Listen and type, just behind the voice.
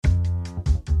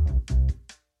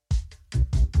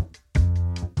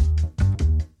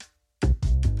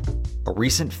A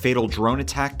recent fatal drone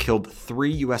attack killed 3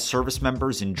 U.S. service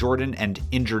members in Jordan and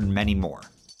injured many more.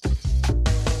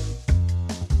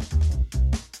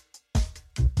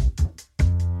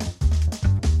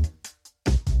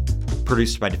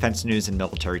 Produced by Defense News and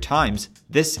Military Times,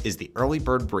 this is the Early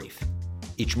Bird Brief.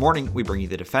 Each morning, we bring you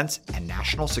the defense and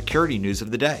national security news of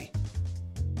the day.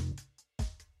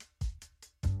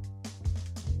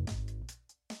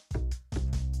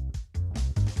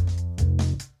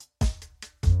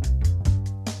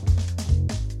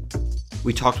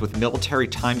 We talked with Military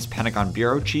Times Pentagon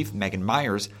Bureau Chief Meghann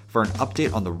Myers for an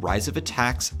update on the rise of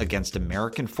attacks against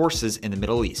American forces in the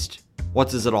Middle East. What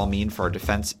does it all mean for our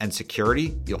defense and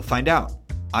security? You'll find out.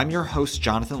 I'm your host,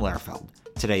 Jonathan Lehrfeld.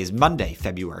 Today is Monday,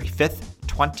 February 5th,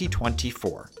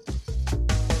 2024.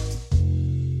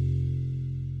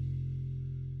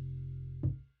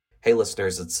 Hey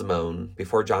listeners, it's Simone.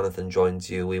 Before Jonathan joins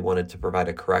you, we wanted to provide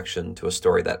a correction to a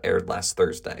story that aired last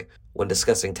Thursday. When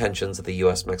discussing tensions at the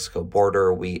U.S.-Mexico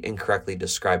border, we incorrectly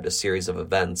described a series of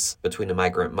events between a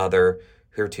migrant mother,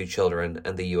 her 2 children,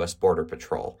 and the U.S. Border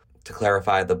Patrol. To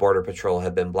clarify, the Border Patrol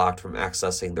had been blocked from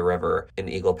accessing the river in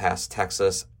Eagle Pass,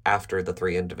 Texas, after the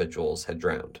 3 individuals had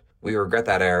drowned. We regret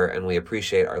that error, and we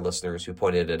appreciate our listeners who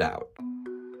pointed it out.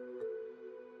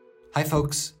 Hi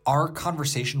folks, our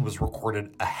conversation was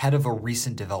recorded ahead of a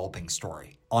recent developing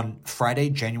story. On Friday,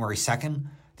 January 2nd,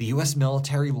 the U.S.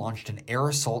 military launched an air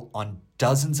assault on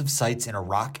dozens of sites in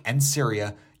Iraq and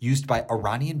Syria used by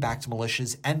Iranian-backed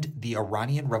militias and the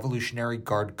Iranian Revolutionary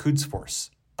Guard Quds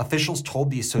Force. Officials told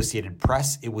the Associated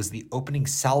Press it was the opening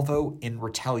salvo in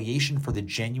retaliation for the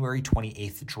January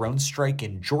 28th drone strike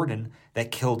in Jordan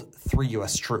that killed 3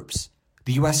 U.S. troops.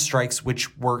 The U.S. strikes,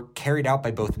 which were carried out by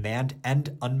both manned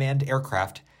and unmanned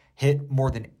aircraft, hit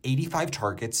more than 85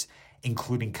 targets,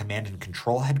 including command and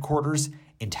control headquarters,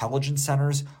 intelligence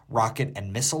centers, rocket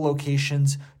and missile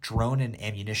locations, drone and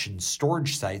ammunition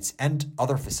storage sites, and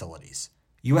other facilities.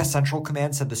 U.S. Central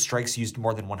Command said the strikes used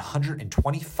more than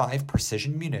 125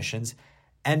 precision munitions,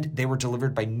 and they were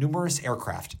delivered by numerous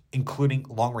aircraft, including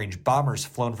long-range bombers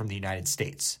flown from the United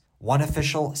States. One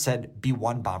official said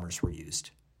B-1 bombers were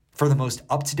used. For the most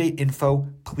up-to-date info,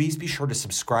 please be sure to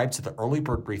subscribe to the Early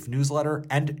Bird Brief newsletter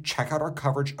and check out our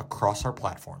coverage across our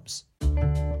platforms.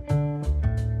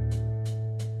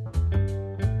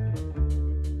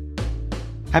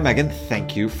 Hi, Meghann.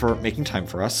 Thank you for making time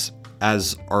for us.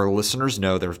 As our listeners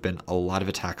know, there have been a lot of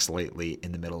attacks lately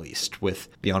in the Middle East, with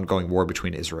the ongoing war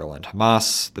between Israel and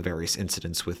Hamas, the various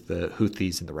incidents with the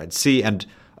Houthis in the Red Sea, and,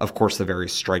 of course, the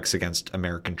various strikes against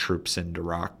American troops in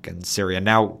Iraq and Syria,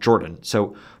 now Jordan.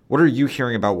 So what are you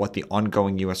hearing about what the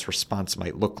ongoing U.S. response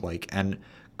might look like, and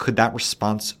could that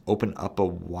response open up a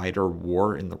wider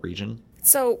war in the region?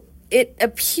 So it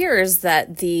appears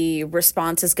that the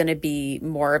response is going to be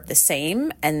more of the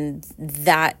same, and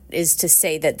that is to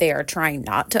say that they are trying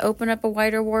not to open up a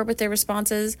wider war with their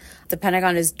responses. The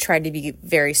Pentagon has tried to be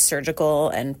very surgical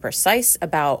and precise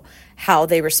about how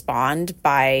they respond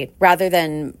by, rather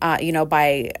than,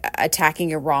 by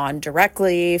attacking Iran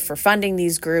directly for funding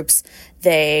these groups,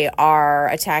 they are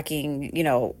attacking,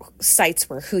 sites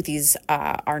where Houthis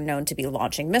are known to be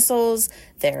launching missiles.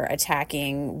 They're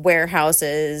attacking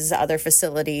warehouses, other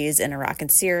facilities in Iraq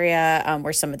and Syria,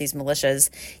 where some of these militias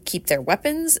keep their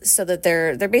weapons, so that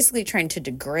they're basically trying to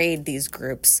degrade these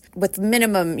groups with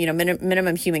minimum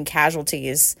human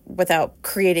casualties without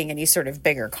creating any sort of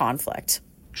bigger conflict.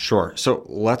 Sure. So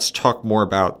let's talk more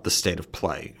about the state of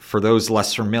play. For those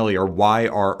less familiar, why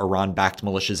are Iran-backed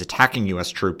militias attacking U.S.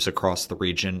 troops across the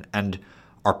region? And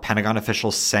are Pentagon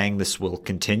officials saying this will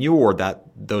continue or that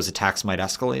those attacks might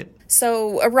escalate?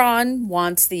 So Iran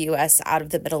wants the U.S. out of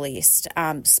the Middle East,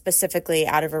 specifically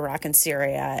out of Iraq and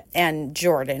Syria and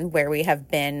Jordan, where we have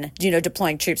been,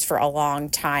 deploying troops for a long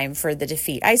time for the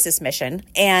Defeat ISIS mission.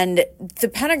 And the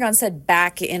Pentagon said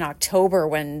back in October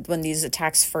when these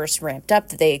attacks first ramped up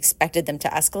that they expected them to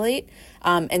escalate.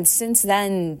 And since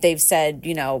then, they've said,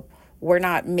 we're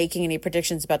not making any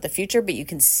predictions about the future, but you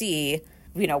can see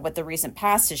what the recent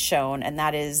past has shown, and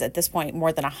that is at this point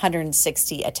more than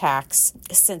 160 attacks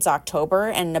since October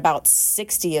and about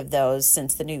 60 of those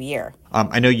since the new year.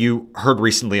 I know you heard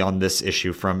recently on this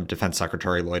issue from Defense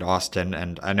Secretary Lloyd Austin,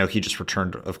 and I know he just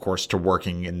returned, of course, to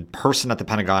working in person at the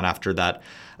Pentagon after that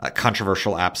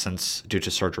controversial absence due to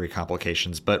surgery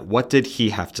complications. But what did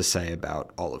he have to say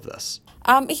about all of this?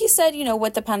 He said,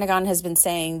 what the Pentagon has been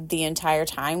saying the entire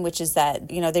time, which is that,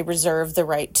 they reserve the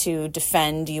right to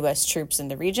defend U.S. troops in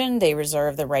the region. They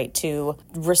reserve the right to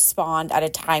respond at a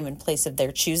time and place of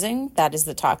their choosing. That is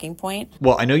the talking point.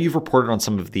 Well, I know you've reported on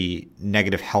some of the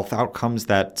negative health outcomes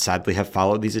that sadly have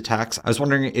followed these attacks. I was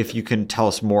wondering if you can tell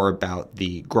us more about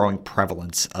the growing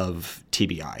prevalence of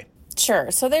TBI.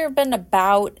 Sure. So there have been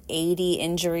about 80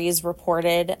 injuries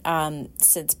reported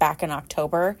since back in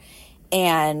October.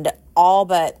 And all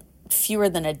but fewer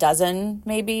than a dozen,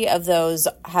 maybe, of those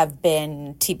have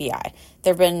been TBI.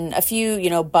 There have been a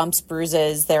few, bumps,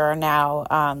 bruises. There are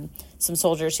now some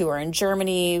soldiers who are in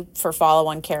Germany for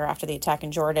follow-on care after the attack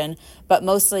in Jordan. But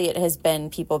mostly it has been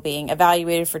people being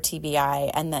evaluated for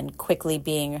TBI and then quickly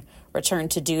being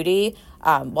returned to duty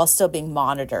while still being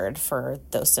monitored for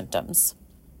those symptoms.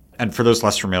 And for those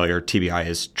less familiar, TBI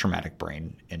is traumatic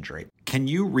brain injury. Can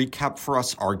you recap for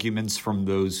us arguments from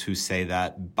those who say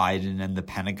that Biden and the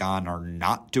Pentagon are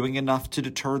not doing enough to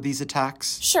deter these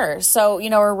attacks? Sure. So,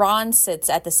 Iran sits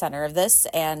at the center of this,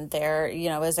 and there,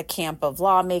 is a camp of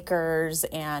lawmakers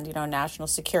and, national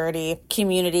security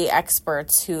community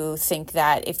experts who think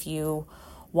that if you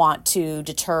want to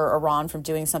deter Iran from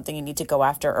doing something, you need to go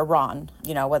after Iran,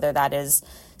 whether that is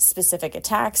specific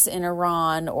attacks in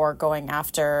Iran or going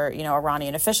after,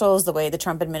 Iranian officials, the way the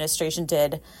Trump administration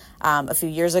did a few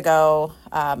years ago,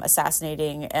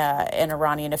 assassinating an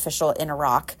Iranian official in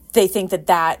Iraq. They think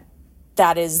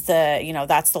that is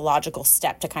that's the logical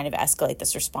step to kind of escalate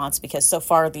this response, because so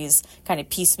far these kind of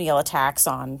piecemeal attacks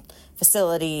on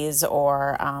facilities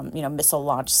or, missile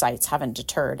launch sites haven't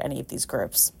deterred any of these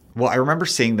groups. Well, I remember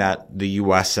seeing that the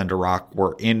U.S. and Iraq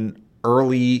were in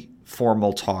early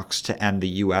formal talks to end the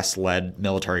U.S.-led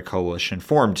military coalition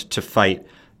formed to fight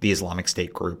the Islamic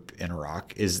State group in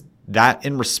Iraq. Is that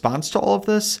in response to all of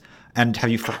this? And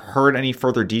have you heard any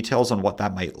further details on what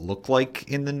that might look like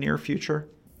in the near future?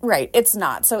 Right. It's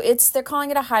not. So they're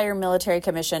calling it a higher military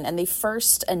commission, and they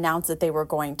first announced that they were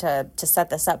going to set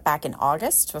this up back in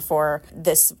August before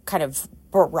this kind of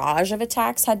barrage of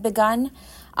attacks had begun.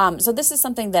 So this is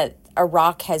something that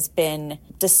Iraq has been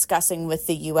discussing with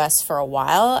the U.S. for a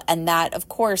while, and that, of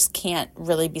course, can't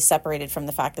really be separated from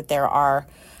the fact that there are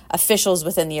officials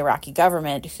within the Iraqi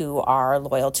government who are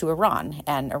loyal to Iran,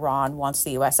 and Iran wants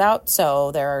the U.S. out.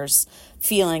 So there's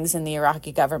feelings in the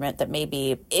Iraqi government that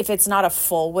maybe if it's not a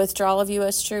full withdrawal of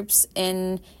U.S. troops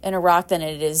in Iraq, then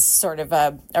it is sort of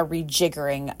a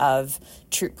rejiggering of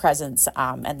troop presence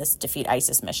and this Defeat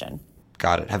ISIS mission.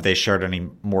 Got it. Have they shared any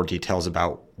more details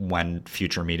about when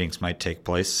future meetings might take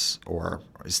place, or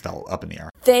is still up in the air?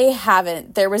 They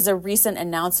haven't. There was a recent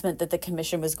announcement that the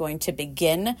commission was going to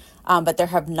begin, but there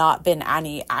have not been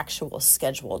any actual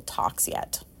scheduled talks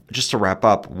yet. Just to wrap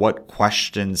up, what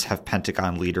questions have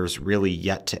Pentagon leaders really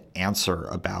yet to answer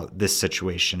about this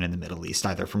situation in the Middle East,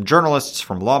 either from journalists,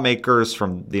 from lawmakers,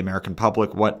 from the American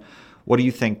public? What do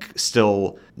you think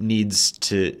still needs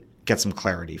to get some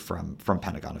clarity from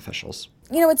Pentagon officials?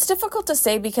 It's difficult to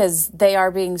say because they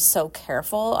are being so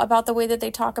careful about the way that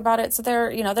they talk about it. So there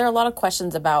are a lot of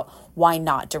questions about why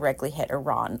not directly hit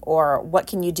Iran, or what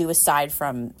can you do aside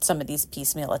from some of these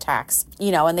piecemeal attacks?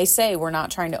 And they say we're not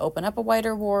trying to open up a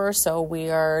wider war, so we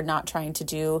are not trying to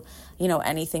do,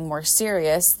 anything more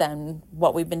serious than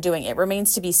what we've been doing. It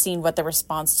remains to be seen what the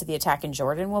response to the attack in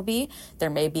Jordan will be.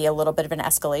 There may be a little bit of an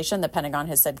escalation. The Pentagon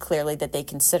has said clearly that they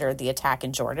consider the attack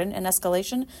in Jordan an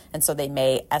escalation, and so they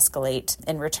may escalate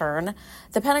in return.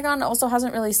 The Pentagon also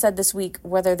hasn't really said this week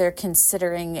whether they're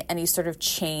considering any sort of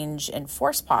change in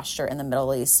force posture in the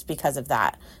Middle East because of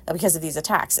these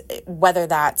attacks, whether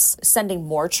that's sending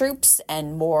more troops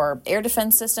and more air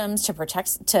defense systems to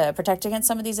protect against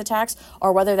some of these attacks,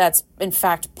 or whether that's in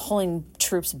fact pulling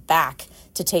troops back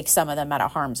to take some of them out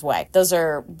of harm's way. Those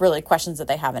are really questions that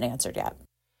they haven't answered yet.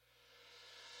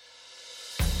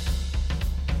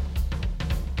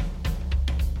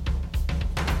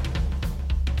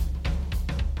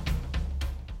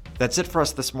 That's it for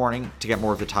us this morning. To get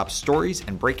more of the top stories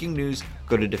and breaking news,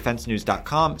 go to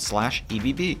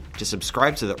defensenews.com/EBB to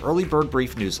subscribe to the Early Bird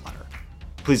Brief newsletter.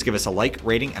 Please give us a like,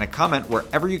 rating, and a comment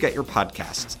wherever you get your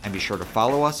podcasts, and be sure to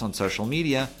follow us on social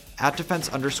media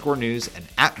 @defense_news and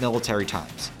 @Military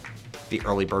Times. The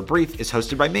Early Bird Brief is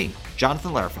hosted by me,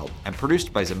 Jonathan Lerfeld, and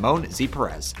produced by Simone Z.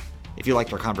 Perez. If you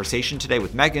liked our conversation today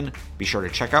with Meghann, be sure to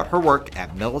check out her work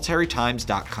at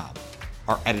militarytimes.com.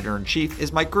 Our editor-in-chief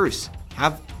is Mike Gruss.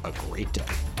 Have a great day.